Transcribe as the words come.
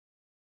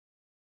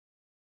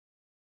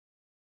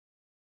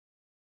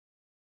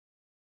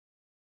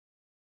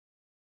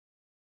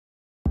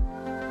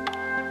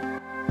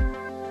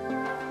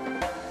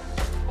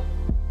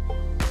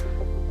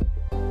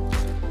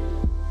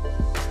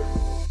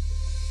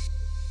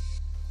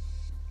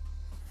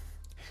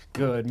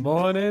Good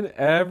morning,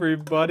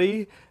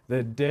 everybody.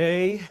 The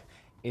day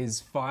is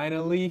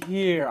finally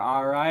here,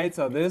 all right?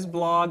 So this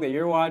vlog that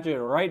you're watching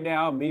right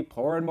now, me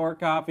pouring more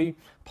coffee,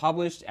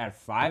 published at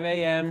 5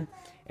 a.m.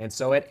 And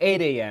so at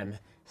 8 a.m.,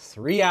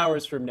 3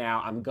 hours from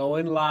now, I'm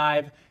going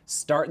live,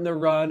 starting the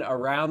run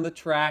around the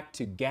track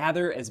to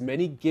gather as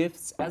many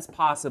gifts as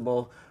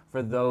possible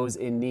for those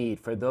in need,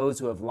 for those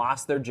who have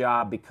lost their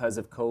job because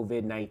of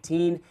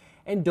COVID-19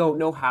 and don't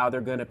know how they're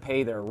going to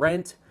pay their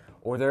rent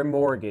or their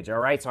mortgage. All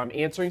right, so I'm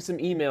answering some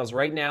emails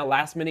right now,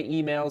 last minute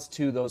emails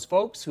to those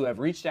folks who have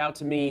reached out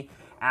to me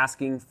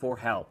asking for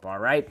help. All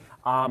right,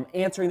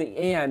 answering the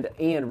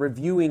and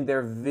reviewing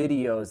their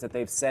videos that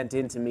they've sent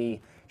in to me,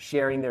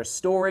 sharing their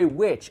story,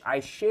 which I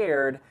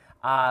shared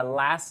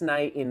last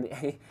night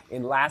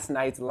in last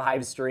night's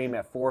live stream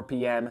at 4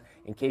 p.m.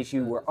 In case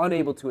you were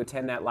unable to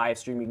attend that live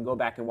stream, you can go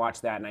back and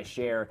watch that, and I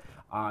share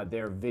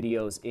their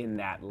videos in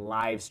that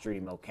live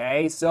stream,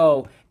 okay?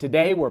 So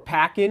today we're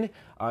packing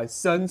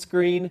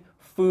sunscreen,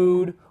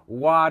 food,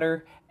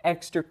 water,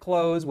 extra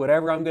clothes,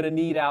 whatever I'm gonna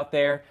need out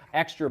there,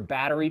 extra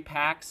battery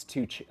packs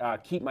to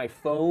keep my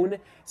phone.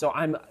 So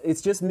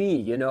it's just me,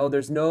 you know,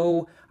 there's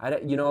no,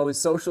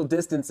 social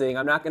distancing.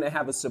 I'm not gonna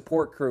have a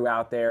support crew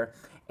out there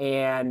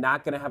and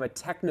not gonna have a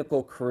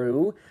technical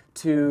crew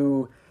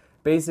to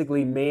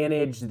basically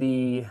manage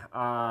the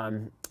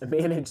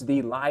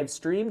live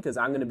stream because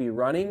I'm going to be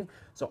running.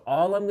 So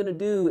all I'm going to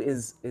do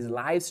is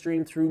live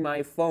stream through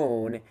my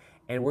phone,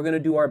 and we're going to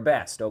do our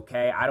best.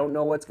 Okay, I don't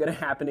know what's going to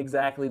happen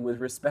exactly with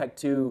respect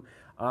to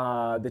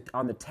on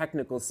the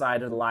technical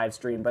side of the live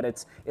stream, but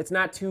it's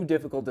not too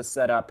difficult to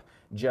set up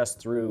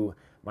just through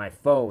my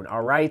phone.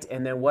 All right,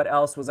 and then what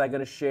else was I going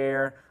to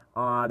share?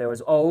 There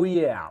was, oh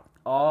yeah,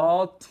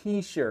 all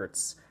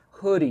t-shirts,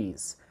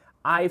 hoodies,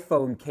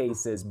 iPhone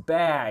cases,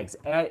 bags,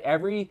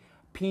 every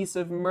piece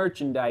of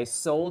merchandise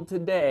sold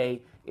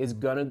today is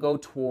gonna go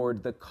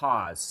toward the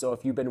cause. So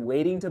if you've been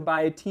waiting to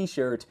buy a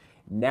t-shirt,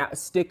 now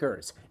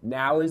stickers,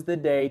 now is the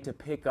day to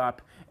pick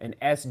up an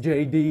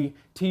SJD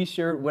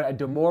t-shirt with a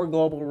DeMoor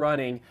Global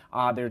Running.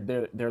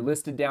 They're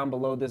listed down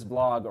below this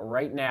vlog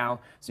right now,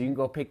 so you can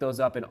go pick those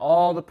up, and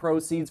all the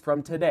proceeds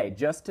from today,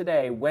 just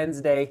today,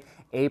 Wednesday,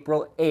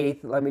 April 8th,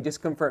 let me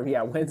just confirm,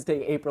 yeah,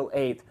 Wednesday, April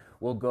 8th,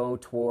 will go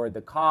toward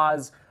the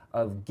cause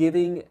of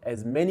giving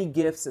as many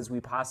gifts as we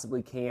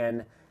possibly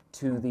can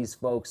to these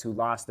folks who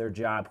lost their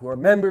job, who are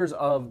members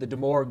of the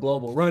DeMoor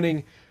Global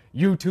Running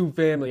YouTube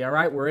family. All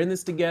right, we're in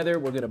this together.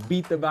 We're gonna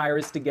beat the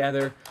virus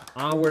together,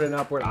 onward and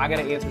upward. I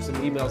gotta answer some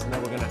emails, and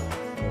then we're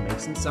gonna make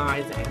some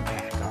signs and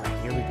pack. All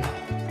right, here we go.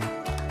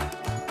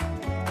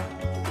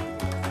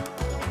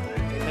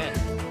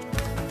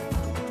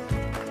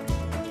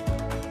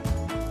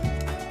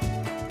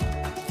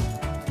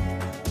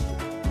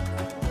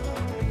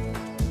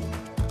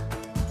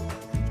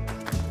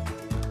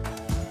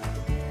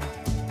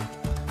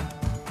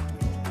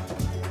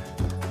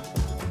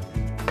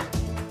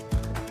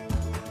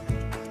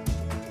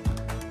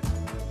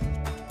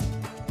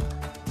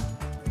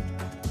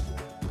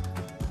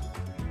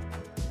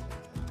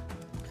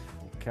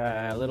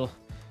 Okay, a little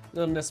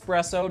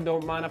Nespresso,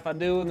 don't mind if I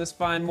do, in this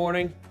fine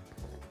morning.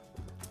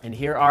 And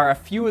here are a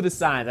few of the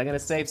signs. I'm gonna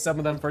save some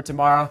of them for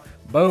tomorrow.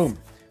 Boom,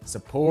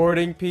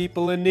 supporting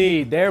people in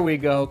need. There we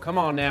go, come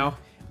on now.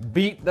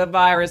 Beat the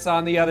virus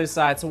on the other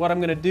side. So what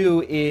I'm gonna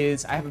do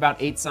is, I have about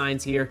 8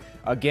 signs here.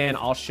 Again,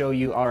 I'll show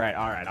you, all right,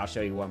 I'll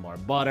show you one more.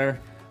 Butter,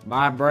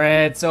 my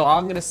bread. So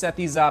I'm gonna set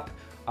these up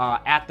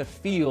at the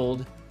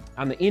field,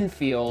 on the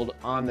infield,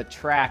 on the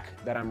track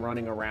that I'm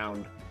running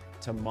around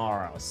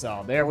tomorrow.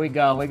 So there we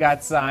go, we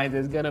got signs.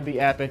 It's gonna be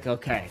epic.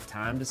 Okay,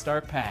 time to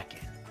start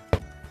packing.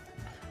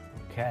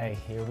 Okay,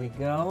 here we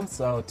go.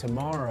 So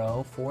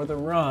tomorrow for the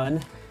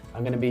run,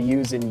 I'm gonna be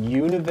using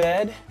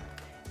Unived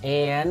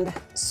and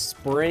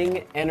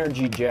Spring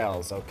Energy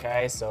Gels,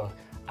 okay? So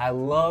I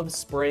love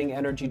Spring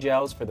Energy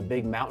Gels for the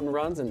big mountain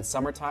runs in the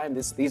summertime.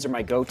 These are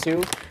my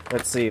go-to.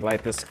 Let's see,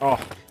 like this,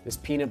 this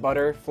peanut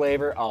butter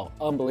flavor,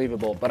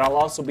 unbelievable. But I'll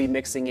also be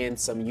mixing in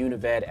some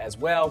Unived as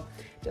well,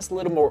 just a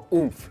little more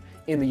oomph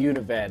in the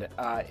Unived,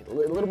 a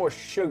little more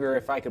sugar,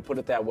 if I could put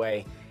it that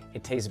way.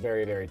 It tastes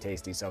very, very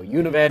tasty. So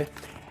Unived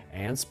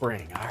and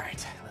Spring. All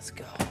right, let's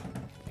go.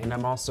 And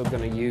I'm also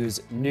gonna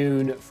use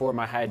Noon for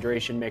my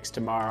hydration mix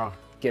tomorrow.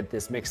 Get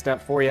this mixed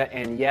up for you.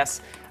 And yes,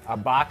 a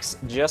box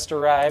just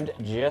arrived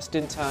just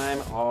in time.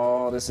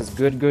 Oh, this is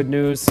good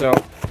news. So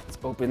let's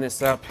open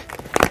this up.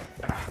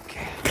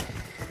 Okay.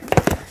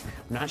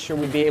 I'm not sure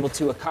we'd be able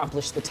to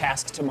accomplish the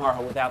task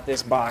tomorrow without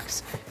this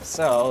box.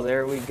 So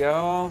there we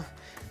go.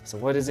 So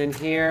what is in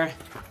here?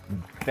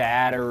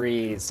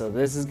 Batteries. So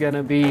this is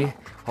gonna be,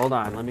 hold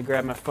on, let me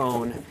grab my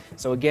phone.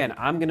 So again,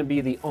 I'm gonna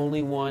be the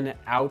only one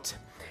out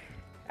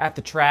at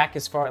the track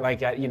as far,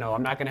 like,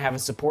 I'm not gonna have a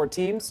support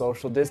team,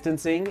 social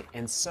distancing,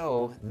 and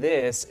so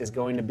this is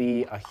going to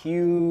be a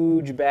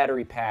huge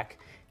battery pack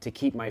to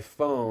keep my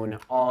phone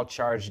all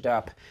charged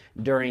up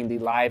during the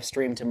live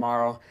stream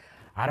tomorrow.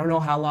 I don't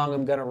know how long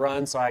I'm gonna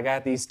run, so I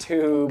got these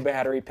 2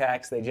 battery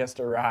packs. They just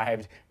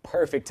arrived.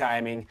 Perfect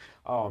timing.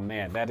 Oh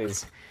man, that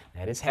is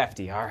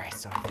hefty. All right,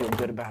 so I feel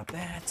good about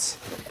that.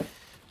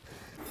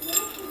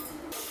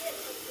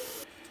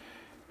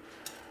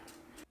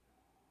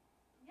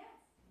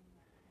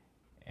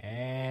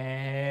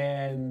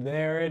 And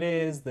there it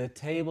is. The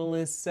table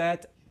is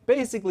set.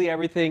 Basically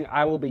everything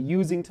I will be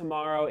using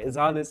tomorrow is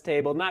on this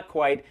table. Not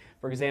quite.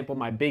 For example,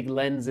 my big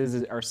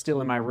lenses are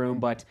still in my room,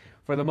 but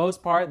for the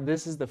most part,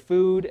 this is the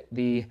food,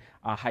 the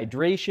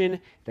hydration,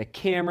 the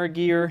camera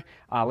gear.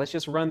 Let's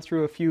just run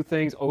through a few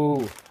things.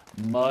 Oh,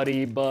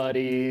 Muddy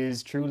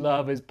Buddies. True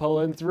love is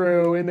pulling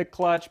through in the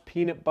clutch.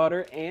 Peanut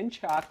butter and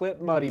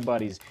chocolate Muddy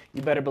Buddies.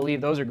 You better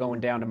believe those are going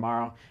down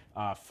tomorrow.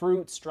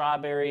 Fruit,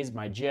 strawberries,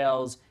 my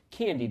gels,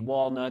 candied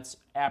walnuts,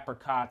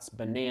 apricots,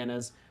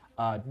 bananas,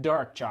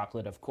 dark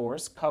chocolate, of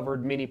course,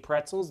 covered mini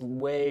pretzels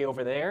way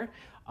over there.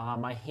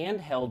 My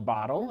handheld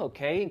bottle,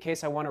 okay, in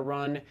case I want to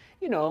run,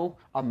 you know,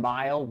 a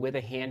mile with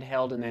a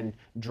handheld and then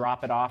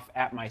drop it off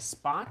at my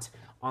spot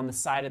on the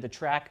side of the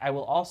track. I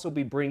will also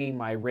be bringing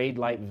my Raid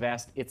Light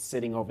vest. It's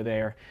sitting over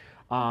there.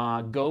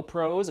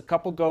 GoPros, a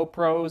couple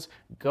GoPros,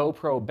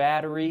 GoPro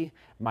battery,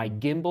 my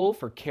gimbal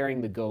for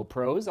carrying the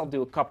GoPros. I'll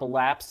do a couple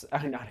laps,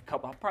 not a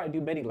couple, I'll probably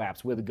do many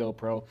laps with a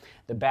GoPro.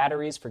 The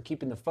batteries for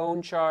keeping the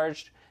phone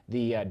charged,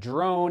 the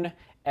drone,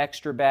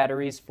 extra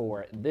batteries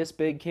for this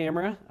big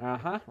camera,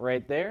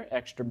 right there,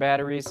 extra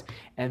batteries.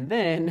 And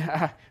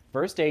then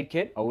first aid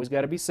kit, always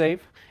got to be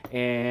safe.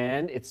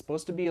 And it's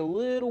supposed to be a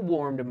little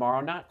warm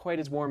tomorrow, not quite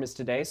as warm as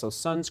today, so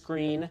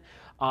sunscreen.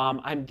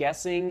 I'm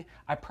guessing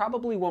I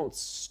probably won't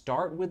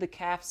start with the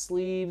calf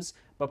sleeves,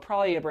 but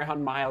probably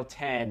around mile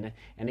 10.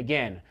 And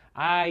again,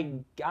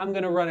 I'm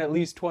going to run at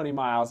least 20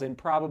 miles and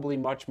probably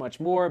much,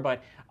 much more,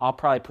 but I'll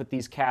probably put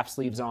these calf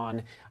sleeves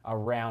on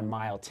around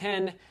mile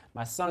 10.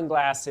 My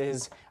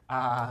sunglasses,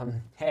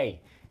 hey,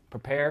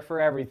 prepare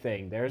for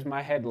everything. There's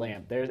my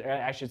headlamp.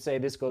 I should say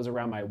this goes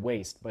around my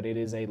waist, but it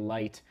is a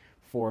light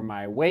for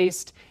my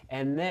waist.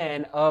 And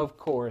then, of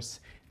course,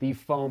 the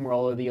foam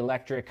roller, the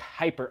electric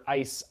Hyper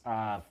Ice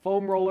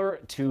foam roller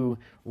to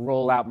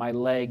roll out my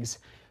legs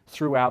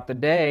throughout the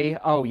day.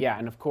 Oh yeah,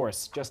 and of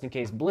course, just in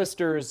case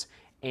blisters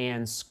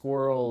and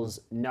squirrels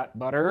nut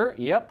butter.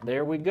 Yep,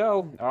 there we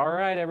go. All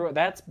right, everyone,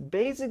 that's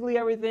basically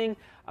everything.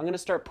 I'm gonna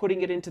start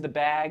putting it into the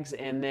bags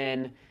and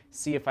then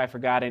see if I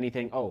forgot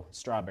anything. Oh,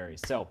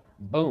 strawberries. So,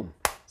 boom,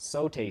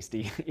 so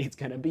tasty. It's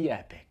gonna be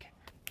epic.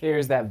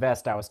 Here's that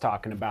vest I was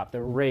talking about,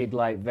 the Raid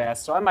Light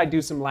vest. So I might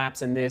do some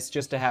laps in this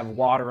just to have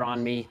water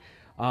on me,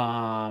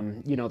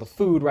 you know, the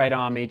food right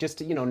on me, just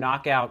to, you know,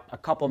 knock out a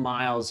couple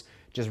miles,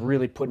 just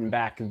really putting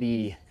back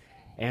the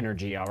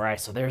energy. All right,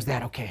 so there's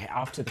that. Okay,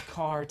 off to the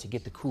car to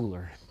get the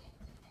cooler.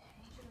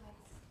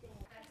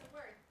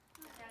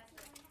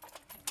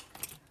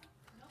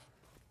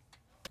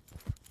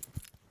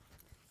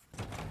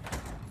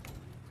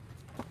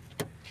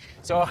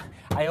 So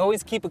I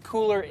always keep a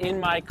cooler in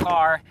my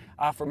car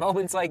for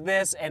moments like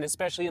this, and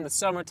especially in the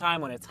summertime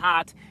when it's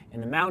hot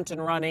and the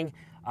mountain running,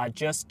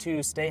 just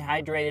to stay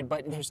hydrated.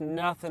 But there's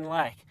nothing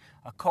like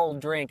a cold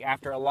drink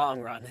after a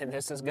long run, and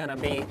this is gonna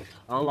be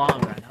a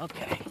long run.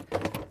 Okay.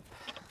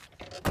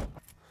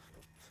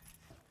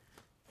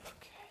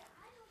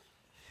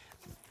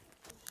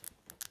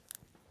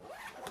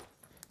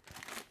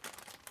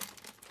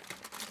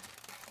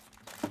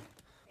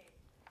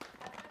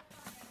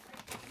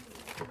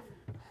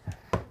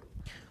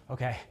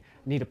 Okay,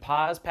 need to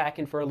pause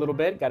packing for a little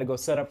bit. Got to go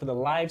set up for the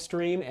live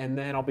stream, and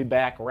then I'll be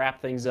back,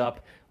 wrap things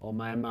up. Oh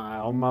my,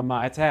 oh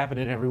my, it's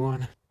happening,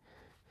 everyone.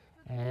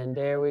 And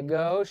there we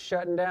go,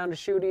 shutting down the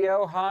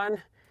studio,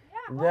 hon.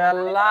 Yeah.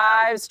 The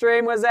live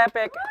stream was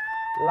epic.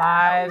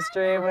 Live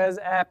stream was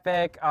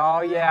epic.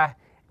 Oh yeah,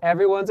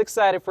 everyone's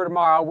excited for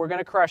tomorrow. We're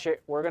gonna crush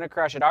it. We're gonna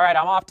crush it. All right,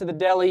 I'm off to the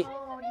deli.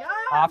 Oh, yeah.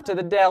 Off to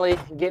the deli,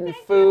 getting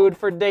food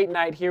for date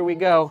night. Here we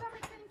go.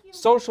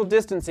 Social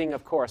distancing,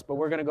 of course, but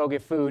we're gonna go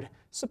get food.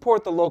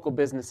 Support the local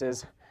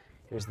businesses.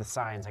 Here's the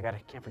signs.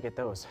 Can't forget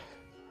those.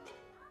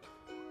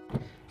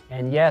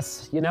 And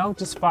yes, you know,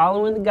 just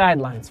following the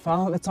guidelines.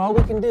 That's all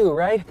we can do,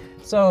 right?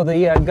 So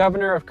the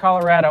governor of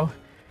Colorado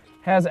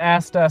has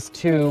asked us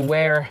to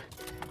wear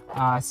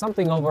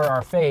something over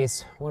our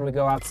face when we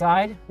go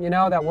outside. You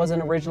know, that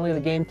wasn't originally the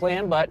game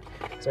plan, but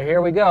so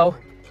here we go.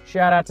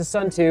 Shout out to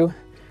Sun2.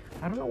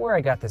 I don't know where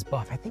I got this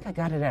buff. I think I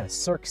got it at a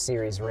Cirque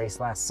Series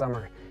race last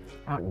summer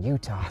out in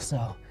Utah.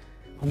 So,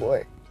 oh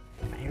boy.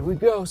 Here we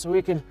go, so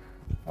we can,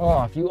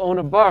 oh, if you own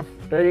a buff,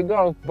 there you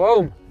go,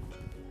 boom.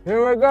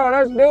 Here we go,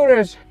 let's do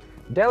this.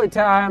 Deli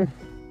time.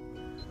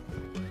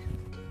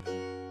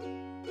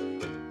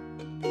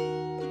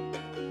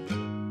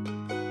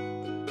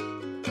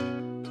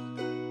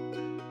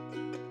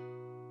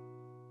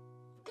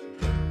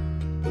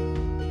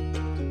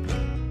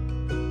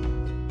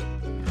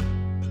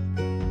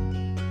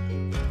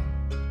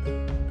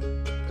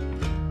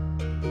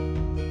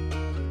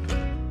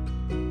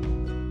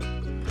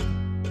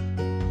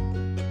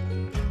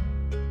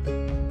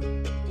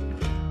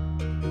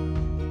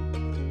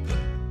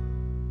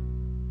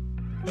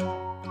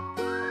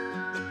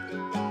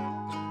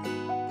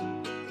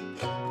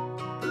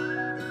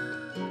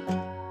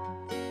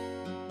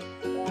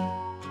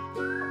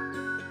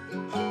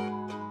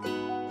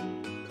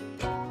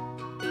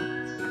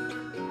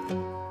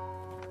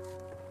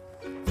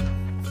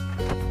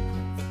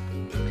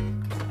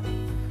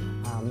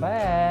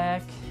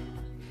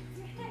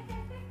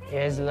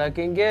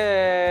 looking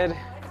good.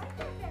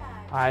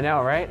 I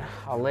know, right?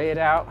 I'll lay it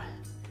out.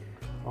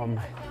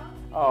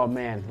 Oh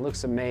man,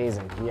 looks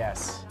amazing.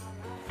 Yes.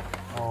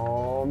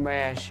 Oh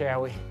man,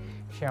 shall we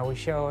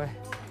show it?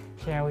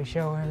 Shall we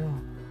show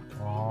everyone?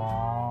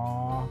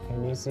 Oh,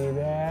 can you see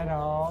that?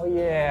 Oh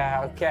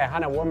yeah. Okay,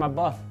 Hannah, where my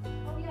buff?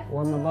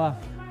 Where my buff?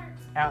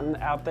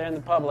 Out there in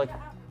the public.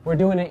 We're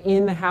doing an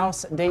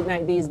in-the-house date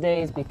night these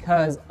days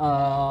because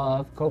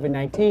of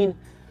COVID-19,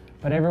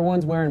 but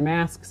everyone's wearing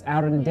masks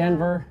out in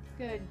Denver.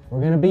 Good.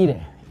 We're gonna beat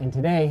it. And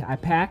today I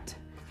packed.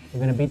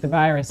 We're gonna beat the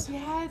virus.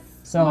 Yes.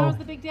 So tomorrow's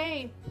the big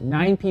day.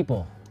 9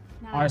 people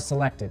are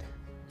selected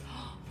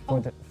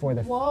for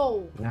the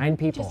Whoa. 9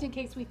 people. Just in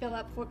case we fill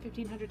up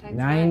 1,500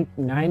 times.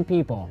 Nine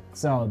people.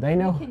 So they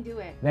know. We can do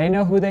it. They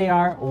know who they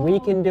are. We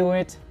can do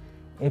it.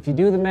 If you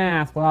do the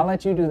math, well, I'll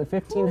let you do the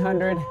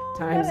 1,500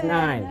 times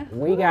 9.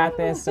 We got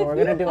this. So we're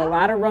gonna do a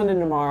lot of running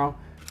tomorrow.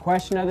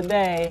 Question of the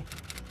day: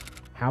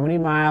 how many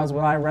miles will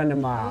I run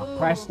tomorrow? Ooh.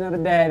 Question of the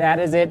day. That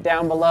is it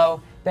down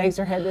below. Thanks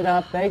for heading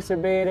up. Thanks for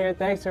being here.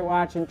 Thanks for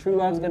watching. True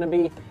Love's gonna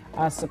be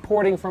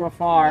supporting from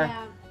afar.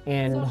 Yeah.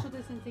 And social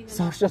distancing.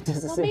 Social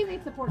distancing. Well,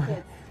 mainly support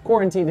kids.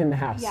 Quarantined in the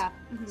house. Yeah.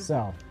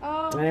 So.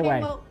 Oh, okay,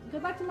 Anyway. well,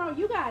 good luck tomorrow,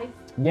 you guys.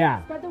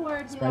 Yeah. Spread the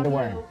word. Spread the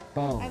word.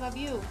 Boom. I love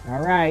you.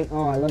 All right.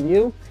 Oh, I love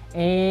you.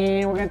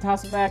 And we're gonna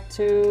toss it back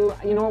to,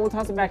 you know what? We'll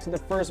toss it back to the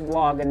first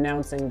vlog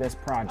announcing this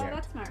project. Oh,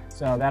 that's smart.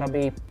 So that'll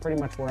be pretty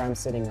much where I'm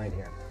sitting right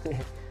here.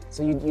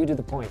 So you do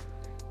the point.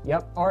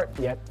 Yep. Or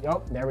yep.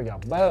 Yep. There we go.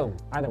 Boom.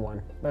 Either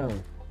one.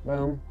 Boom.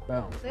 Boom.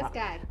 Boom. This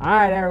guy. All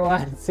right,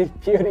 everyone. Seek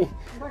beauty,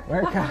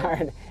 work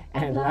hard,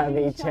 and love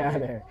each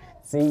other.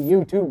 See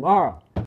you tomorrow.